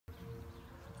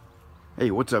Hey,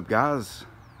 what's up guys?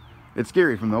 It's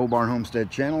Gary from the Oldbarn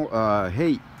Homestead channel.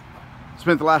 Hey,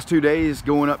 spent the last 2 days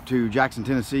going up to Jackson,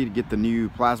 Tennessee to get the new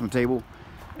plasma table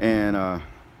and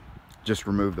just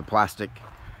remove the plastic.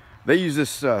 They use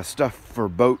this stuff for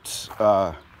boats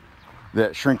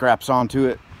that shrink wraps onto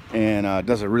it and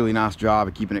does a really nice job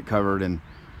of keeping it covered and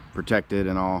protected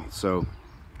and all. So,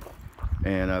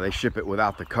 and they ship it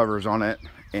without the covers on it,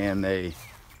 and they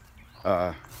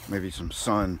maybe some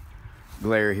sun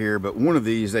glare here, but one of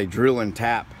these they drill and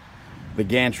tap the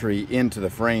gantry into the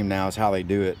frame. Now is how they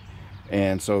do it,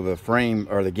 and so the frame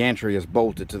or the gantry is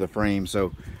bolted to the frame.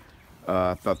 So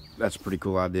I thought that's a pretty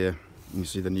cool idea. You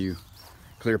see the new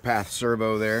clear path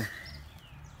servo there.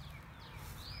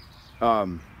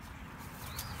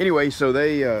 Anyway, so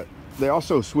they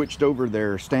also switched over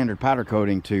their standard powder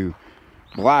coating to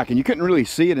black, and you couldn't really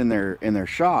see it in their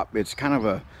shop. It's kind of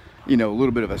a, you know, a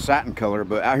little bit of a satin color,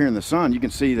 but out here in the sun you can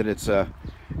see that it's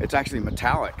actually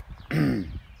metallic and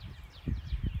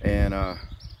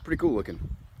pretty cool looking.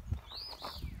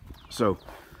 So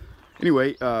anyway,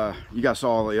 you guys saw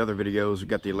all the other videos. We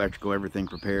got the electrical, everything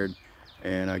prepared,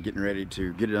 and getting ready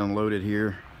to get it unloaded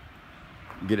here,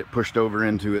 get it pushed over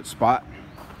into its spot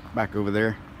back over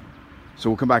there. So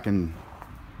we'll come back, and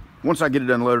once I get it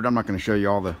unloaded, I'm not going to show you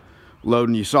all the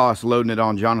loading. You saw us loading it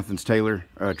on Jonathan's trailer,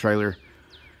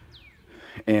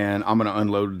 and I'm going to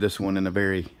unload this one in a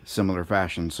very similar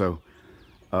fashion. So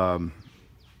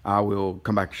I will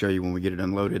come back to show you when we get it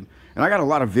unloaded. And I got a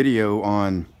lot of video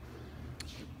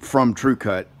from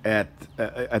TrueCut at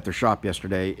their shop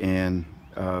yesterday, and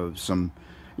some,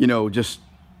 you know, just,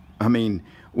 I mean,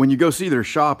 when you go see their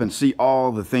shop and see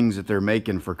all the things that they're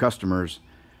making for customers,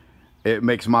 it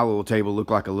makes my little table look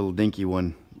like a little dinky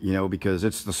one, you know, because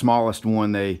it's the smallest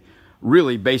one they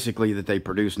really basically that they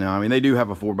produce now. I mean, they do have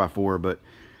a 4x4, but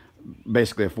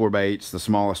basically a 4x8 is the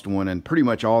smallest one, and pretty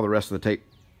much all the rest of the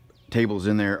tables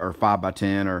in there are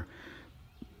 5x10 or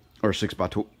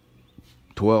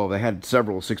 6x12. They had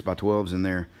several 6x12s in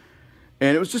there,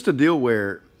 and it was just a deal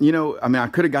where, you know, I mean, I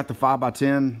could have got the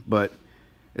 5x10, but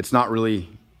it's not really,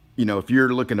 you know, if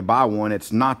you're looking to buy one,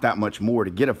 it's not that much more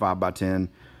to get a 5x10,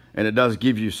 and it does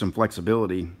give you some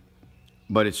flexibility.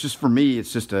 But it's just, for me,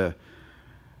 it's just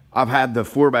I've had the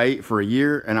 4x8 for a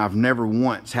year, and I've never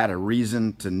once had a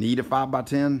reason to need a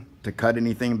 5x10 to cut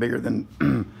anything bigger than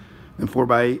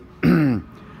 4x8.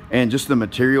 And just the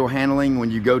material handling when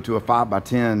you go to a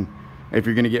 5x10, if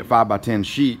you're going to get 5x10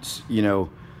 sheets, you know,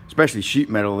 especially sheet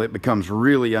metal, it becomes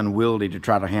really unwieldy to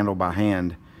try to handle by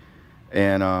hand.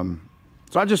 And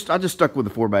so I just stuck with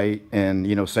the 4x8 and,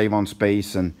 you know, save on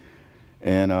space, and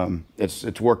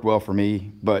it's worked well for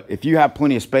me. But if you have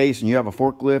plenty of space and you have a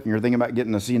forklift and you're thinking about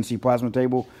getting a CNC plasma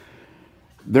table,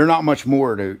 they're not much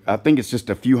more to, I think it's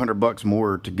just a few $100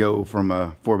 more to go from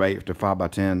a 4x8 to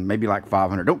 5x10, maybe like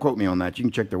 500. Don't quote me on that. You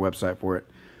can check their website for it.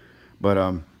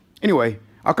 But anyway,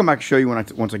 I'll come back and show you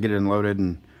once I get it unloaded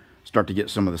and start to get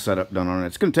some of the setup done on it.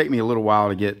 It's going to take me a little while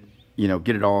to get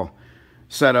it all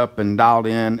set up and dialed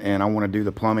in, and I want to do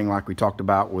the plumbing like we talked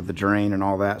about with the drain and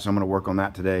all that. So I'm going to work on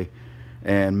that today,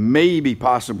 and maybe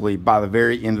possibly by the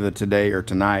very end of the today or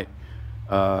tonight,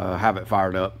 have it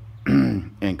fired up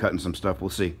and cutting some stuff.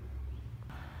 We'll see.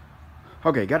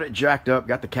 Okay, got it jacked up,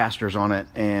 got the casters on it,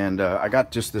 and I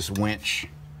got just this winch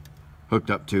hooked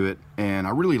up to it, and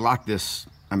I really like this.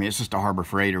 I mean, it's just a Harbor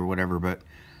Freight or whatever, but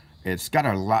it's got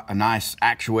a nice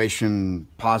actuation,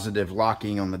 positive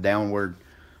locking on the downward,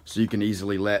 so you can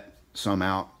easily let some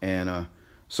out. And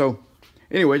so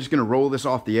anyway, just gonna roll this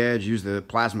off the edge, use the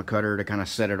plasma cutter to kind of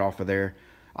set it off of there.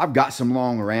 I've got some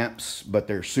long ramps, but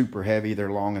they're super heavy.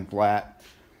 They're long and flat,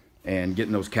 and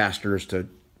getting those casters to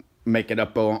make it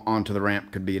up onto the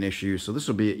ramp could be an issue. So this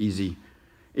will be an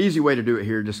easy way to do it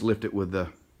here. Just lift it with the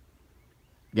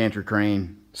gantry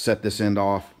crane, set this end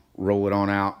off, roll it on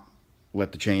out,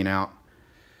 let the chain out.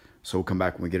 So we'll come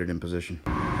back when we get it in position.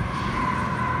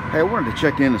 Hey, I wanted to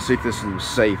check in and see if this was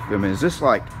safe. I mean, is this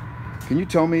like, can you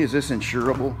tell me, is this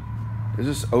insurable? Is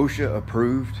this OSHA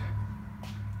approved?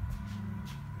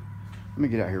 Let me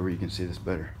get out here where you can see this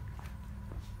better.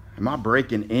 Am I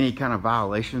breaking any kind of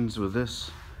violations with this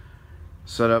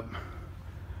setup?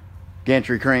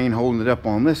 Gantry crane holding it up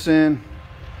on this end,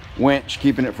 winch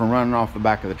keeping it from running off the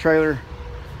back of the trailer.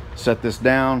 Set this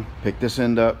down, pick this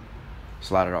end up,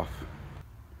 slide it off.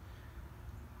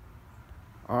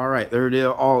 All right, there it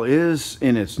all is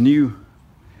in its new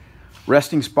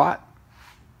resting spot,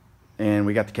 and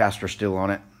we got the caster still on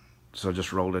it, so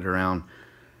just rolled it around.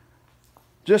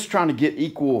 Just trying to get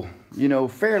equal, you know,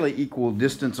 fairly equal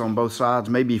distance on both sides,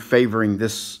 maybe favoring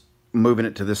this, moving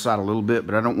it to this side a little bit,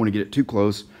 but I don't want to get it too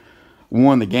close.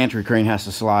 One, the gantry crane has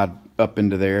to slide up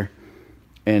into there,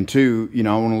 And two, you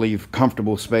know, I want to leave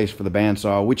comfortable space for the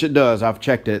bandsaw, which it does. I've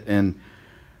checked it, and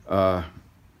it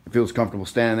feels comfortable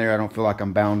standing there. I don't feel like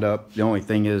I'm bound up. The only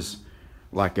thing is,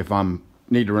 like, if I'm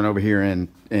need to run over here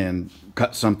and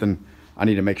cut something, I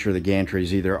need to make sure the gantry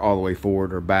is either all the way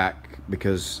forward or back,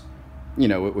 because, you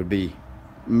know, it would be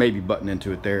maybe button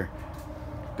into it there.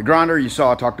 The grinder, you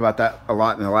saw I talked about that a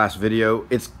lot in the last video.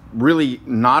 It's really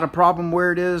not a problem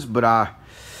where it is, but I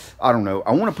don't know.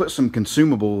 I want to put some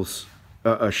consumables,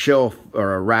 a shelf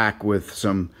or a rack with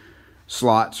some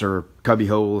slots or cubby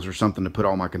holes or something to put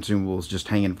all my consumables just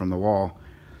hanging from the wall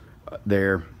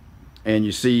there. And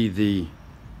you see the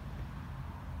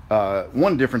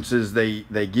one difference is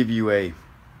they give you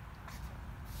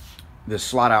this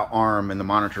slide out arm, and the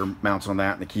monitor mounts on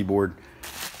that, and the keyboard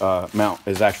mount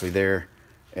is actually there,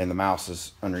 and the mouse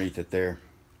is underneath it there.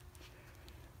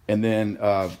 And then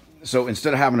so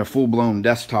instead of having a full-blown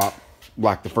desktop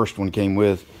like the first one came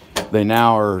with, they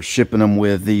now are shipping them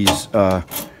with these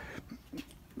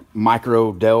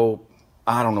micro Dell,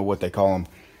 I don't know what they call them.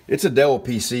 It's a Dell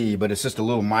PC, but it's just a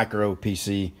little micro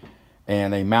PC,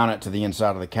 and they mount it to the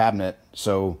inside of the cabinet,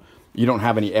 so you don't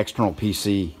have any external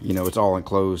PC. You know, it's all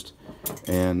enclosed,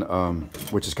 and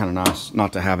which is kind of nice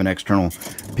not to have an external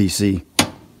PC.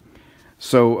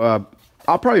 So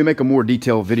I'll probably make a more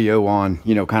detailed video on,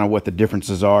 you know, kind of what the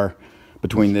differences are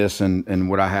between this and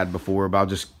what I had before, but I'll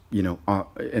just, you know,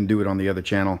 and do it on the other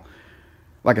channel.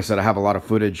 Like I said, I have a lot of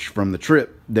footage from the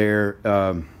trip there,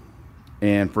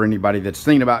 and for anybody that's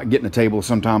thinking about getting a table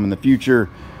sometime in the future,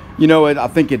 you know, I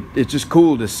think it's just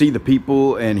cool to see the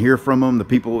people and hear from them, the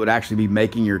people that would actually be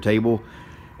making your table,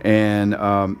 and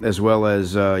as well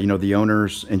as, you know, the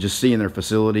owners, and just seeing their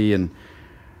facility. And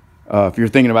if you're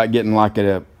thinking about getting like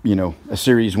a, you know, a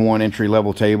Series 1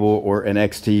 entry-level table or an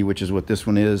XT, which is what this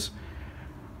one is,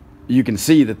 you can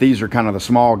see that these are kind of the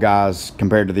small guys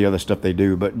compared to the other stuff they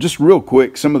do. But just real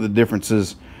quick, some of the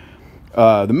differences,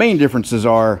 the main differences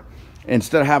are,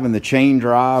 instead of having the chain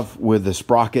drive with the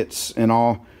sprockets and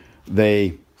all,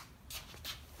 they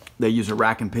use a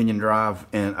rack and pinion drive.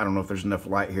 And I don't know if there's enough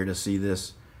light here to see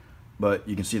this, but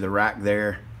you can see the rack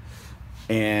there,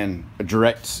 and a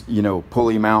direct, you know,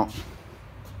 pulley mount.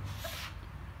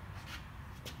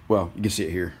 Well, you can see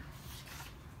it here.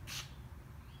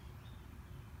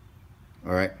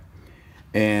 All right,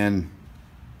 and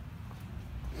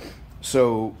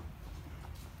so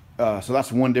so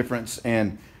that's one difference.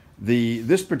 And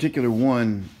this particular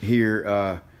one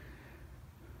here,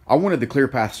 I wanted the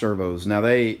ClearPath servos. Now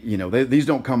these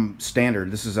don't come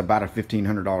standard. This is about a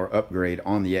 $1,500 upgrade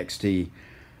on the XT.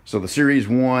 So the Series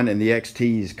 1 and the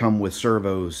XTs come with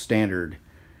servos standard,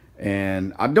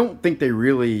 and I don't think they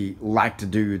really like to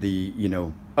do the, you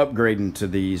know, upgrading to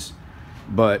these,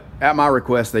 but at my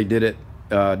request they did it.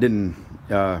 You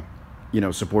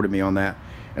know, supported me on that,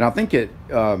 and I think it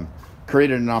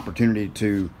created an opportunity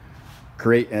to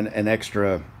create an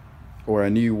extra or a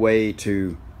new way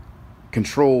to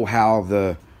control how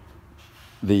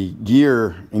the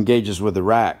gear engages with the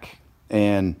rack,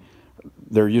 and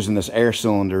they're using this air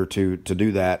cylinder to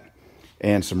do that,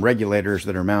 and some regulators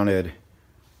that are mounted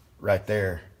right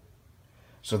there.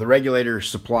 So the regulators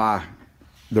supply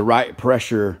the right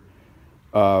pressure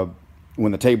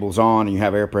when the table's on and you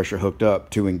have air pressure hooked up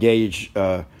to engage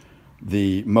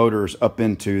the motors up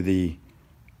into the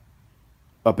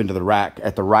rack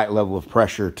at the right level of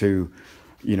pressure to,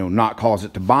 you know, not cause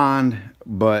it to bond,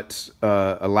 but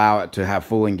allow it to have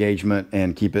full engagement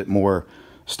and keep it more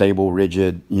stable,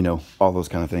 rigid, you know, all those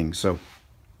kind of things. So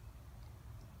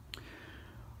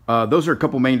those are a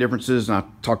couple main differences. And I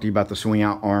talked to you about the swing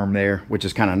out arm there, which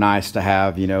is kind of nice to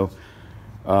have. You know,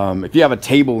 if you have a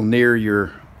table near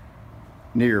your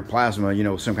plasma, you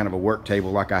know, some kind of a work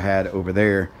table like I had over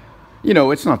there, you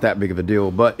know, it's not that big of a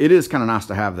deal, but it is kind of nice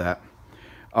to have that.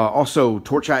 Also,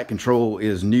 torch height control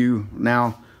is new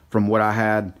now from what I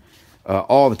had.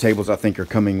 All the tables I think are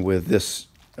coming with this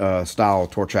style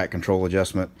torch height control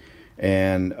adjustment,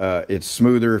 and it's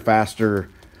smoother, faster,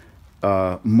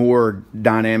 more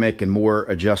dynamic, and more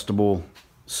adjustable.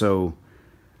 So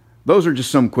those are just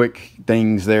some quick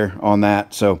things there on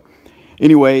that. So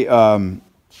anyway,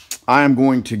 I am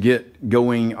going to get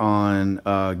going on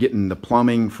getting the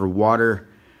plumbing for water.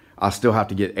 I still have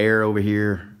to get air over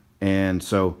here, and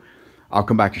so I'll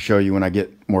come back to show you when I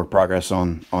get more progress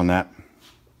on that.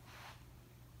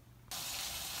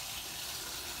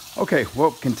 Okay,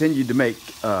 well, continued to make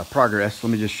progress. Let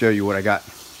me just show you what I got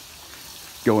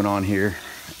going on here,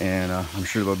 and I'm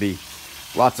sure there'll be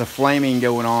lots of flaming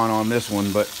going on this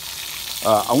one, but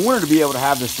I wanted to be able to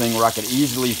have this thing where I could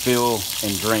easily fill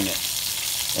and drain it,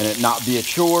 and it not be a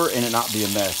chore and it not be a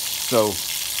mess. So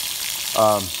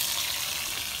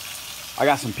I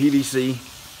got some PVC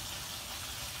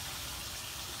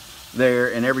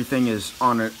there, and everything is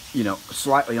on a, you know,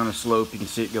 slightly on a slope. You can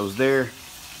see it goes there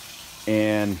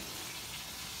and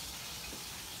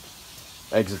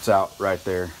exits out right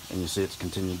there, and you see it's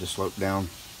continued to slope down.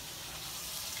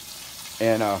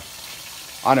 And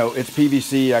I know it's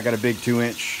PVC. I got a big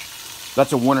 2-inch.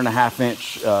 That's a 1.5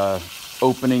 inch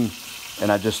opening,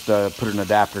 and I just put an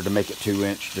adapter to make it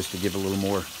 2-inch, just to give a little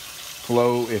more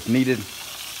flow if needed.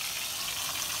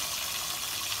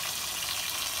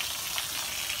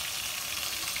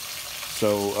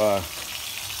 So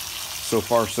so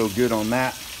far so good on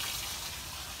that.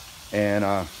 And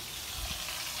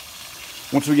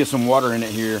once we get some water in it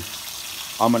here,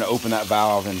 I'm going to open that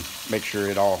valve and make sure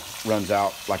it all runs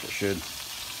out like it should.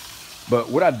 But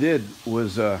what I did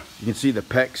was, you can see the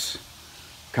pecs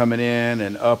coming in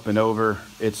and up and over.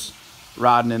 It's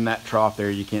riding in that trough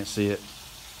there. You can't see it.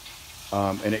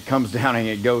 And it comes down and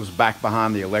it goes back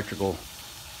behind the electrical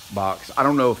box. I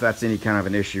don't know if that's any kind of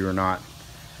an issue or not,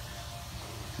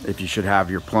 if you should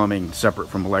have your plumbing separate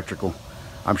from electrical.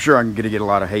 I'm sure I'm going to get a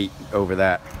lot of hate over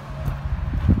that.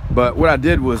 But what I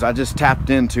did was I just tapped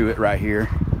into it right here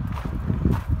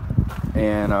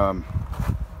and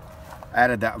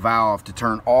added that valve to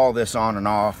turn all this on and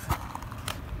off.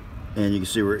 And you can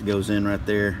see where it goes in right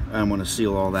there. I'm going to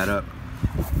seal all that up.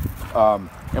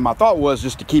 And my thought was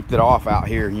just to keep it off out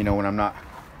here, you know, when I'm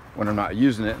not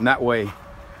using it, and that way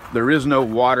there is no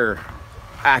water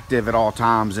active at all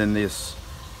times in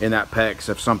that PEX.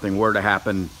 If something were to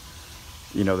happen,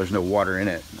 you know, there's no water in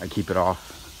it. I keep it off.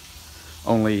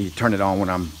 Only turn it on when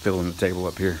I'm filling the table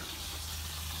up here.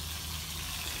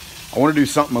 I want to do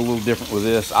something a little different with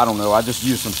this. I don't know. I just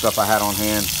used some stuff I had on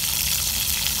hand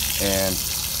and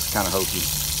kind of hokey.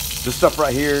 This stuff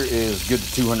right here is good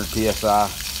to 200 psi,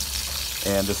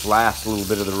 and this last little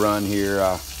bit of the run here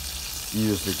I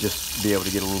used to just be able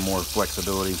to get a little more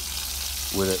flexibility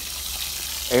with it.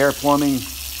 Air plumbing.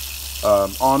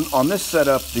 On this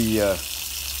setup, the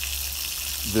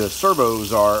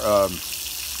servos are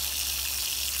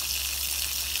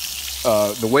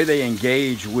the way they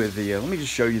engage with the let me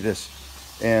just show you this.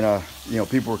 And you know,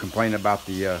 people were complaining about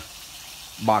the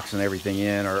box and everything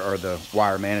in, or the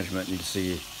wire management. You can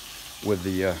see with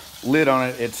the lid on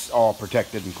it, it's all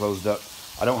protected and closed up.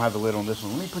 I don't have the lid on this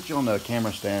one. Let me put you on the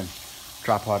camera stand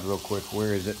tripod real quick.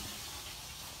 Where is it?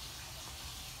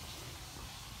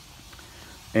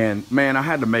 And man, I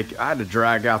had to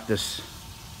drag out this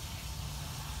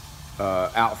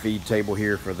outfeed table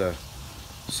here for the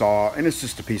saw, and it's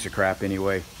just a piece of crap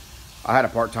anyway. I had a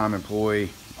part-time employee,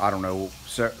 I don't know,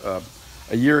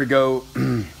 a year ago,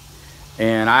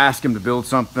 and I asked him to build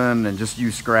something and just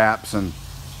use scraps, and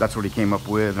that's what he came up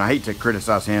with. And I hate to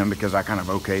criticize him because I kind of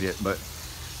okayed it, but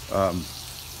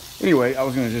anyway, I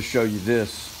was going to just show you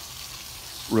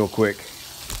this real quick.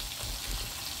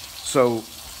 So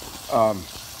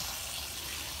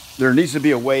there needs to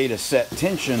be a way to set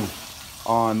tension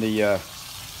on the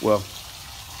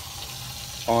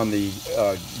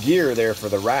gear there for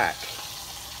the rack,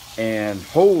 and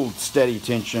hold steady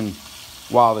tension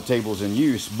while the table's in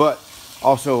use, but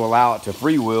also allow it to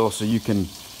freewheel so you can,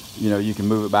 you know, you can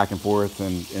move it back and forth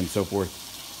and so forth.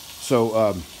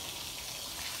 So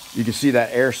you can see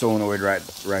that air solenoid right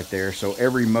there. So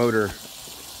every motor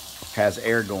has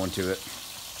air going to it,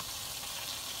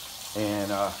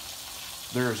 and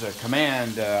there's a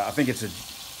command. I think it's a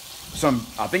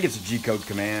G-code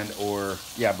command, or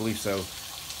yeah, I believe so.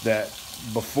 That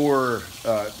before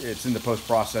it's in the post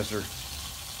processor.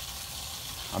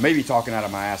 I may be talking out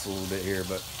of my ass a little bit here,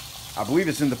 but I believe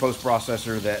it's in the post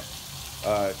processor that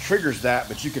triggers that,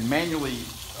 but you can manually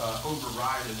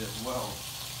override it as well.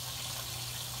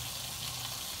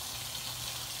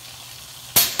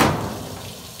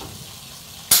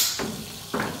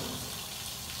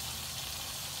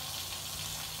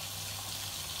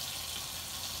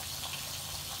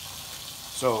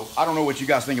 So I don't know what you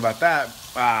guys think about that.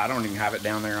 I don't even have it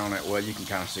down there on it. Well, you can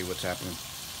kind of see what's happening.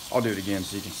 I'll do it again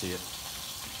so you can see it.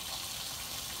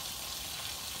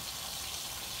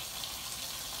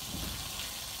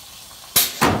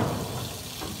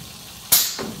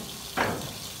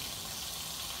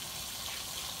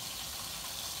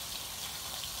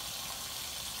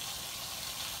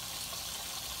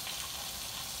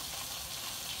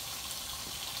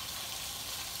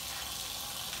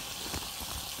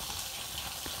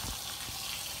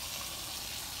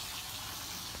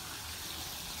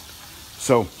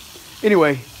 So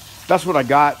anyway, that's what I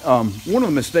got. One of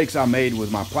the mistakes I made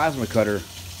with my plasma cutter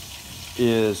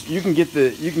is you can get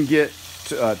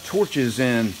torches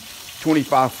in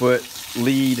 25-foot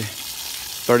lead,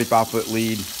 35-foot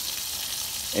lead,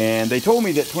 And they told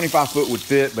me that 25 foot would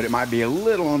fit, but it might be a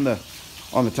little on the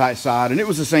tight side. And it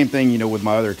was the same thing, you know, with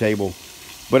my other table.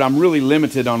 But I'm really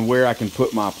limited on where I can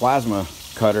put my plasma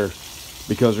cutter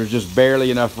because there's just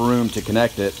barely enough room to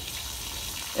connect it.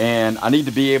 And I need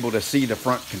to be able to see the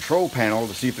front control panel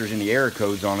to see if there's any error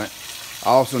codes on it. I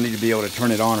also need to be able to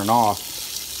turn it on and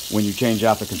off when you change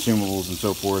out the consumables and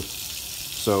so forth.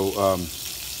 So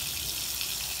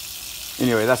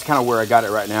anyway, that's kind of where I got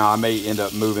it right now. I may end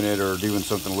up moving it or doing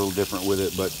something a little different with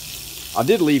it, but I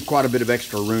did leave quite a bit of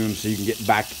extra room so you can get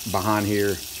back behind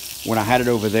here. When I had it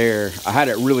over there, I had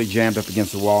it really jammed up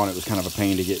against the wall and it was kind of a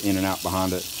pain to get in and out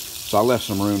behind it. So I left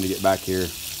some room to get back here.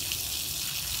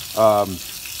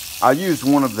 I used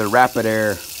one of the Rapid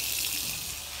Air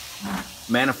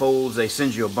manifolds. They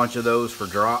send you a bunch of those for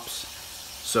drops.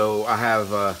 So I have,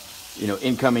 you know,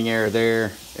 incoming air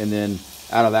there, and then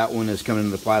out of that one is coming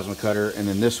into the plasma cutter, and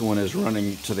then this one is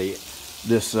running to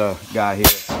this guy here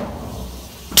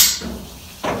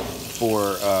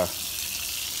for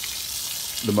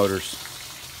the motors.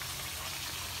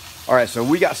 All right, so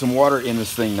we got some water in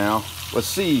this thing now. Let's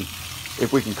see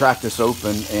if we can crack this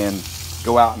open and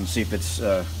go out and see if it's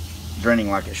draining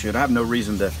like it should. I have no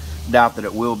reason to doubt that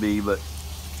it will be, but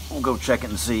we'll go check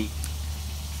it and see.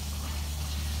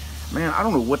 Man, I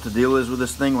don't know what the deal is with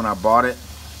this thing. When I bought it,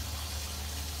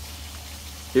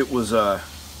 it was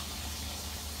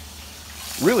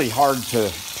really hard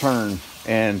to turn,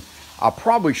 and I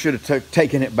probably should have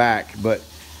taken it back, but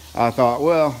I thought,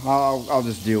 well, I'll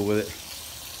just deal with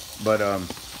it. But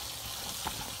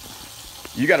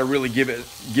you got to really give it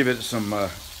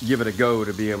a go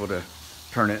to be able to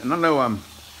turn it. And I know I'm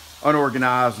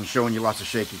unorganized and showing you lots of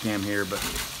shaky cam here, but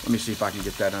let me see if I can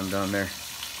get that undone there.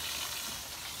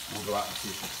 We'll go out and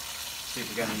see if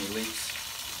we got any leaks.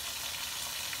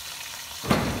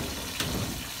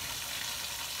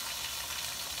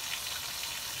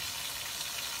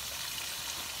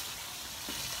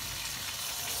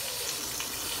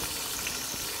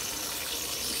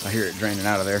 I hear it draining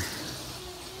out of there.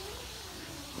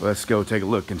 Let's go take a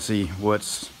look and see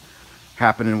what's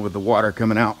happening with the water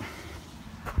coming out.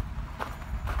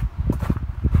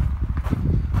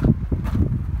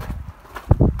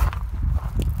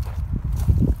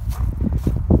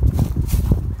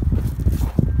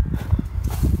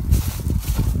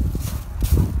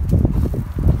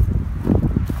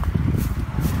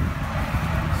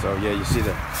 So yeah, you see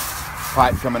the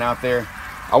pipe coming out there.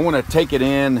 I want to take it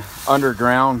in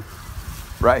underground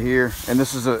right here, and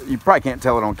this is you probably can't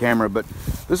tell it on camera, but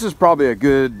this is probably a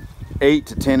good 8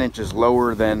 to 10 inches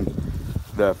lower than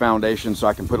the foundation, so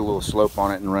I can put a little slope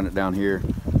on it and run it down here,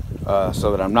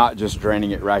 so that I'm not just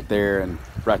draining it right there and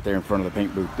right there in front of the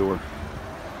paint booth door.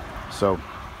 So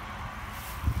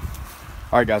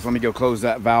all right guys, let me go close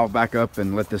that valve back up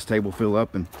and let this table fill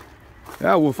up, and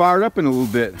yeah, we'll fire it up in a little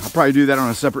bit. I'll probably do that on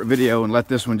a separate video and let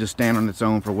this one just stand on its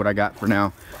own for what I got for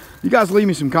now. You guys leave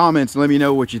me some comments and let me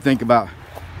know what you think about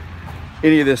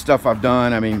any of this stuff I've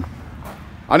done. I mean,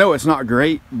 I know it's not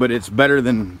great, but it's better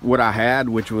than what I had,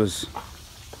 which was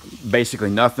basically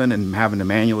nothing and having to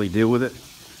manually deal with it.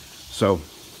 So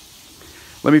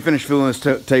let me finish filling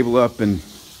this table up, and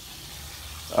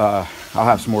I'll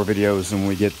have some more videos when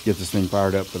we get this thing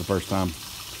fired up for the first time.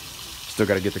 Still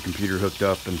got to get the computer hooked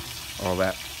up and all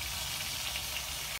that.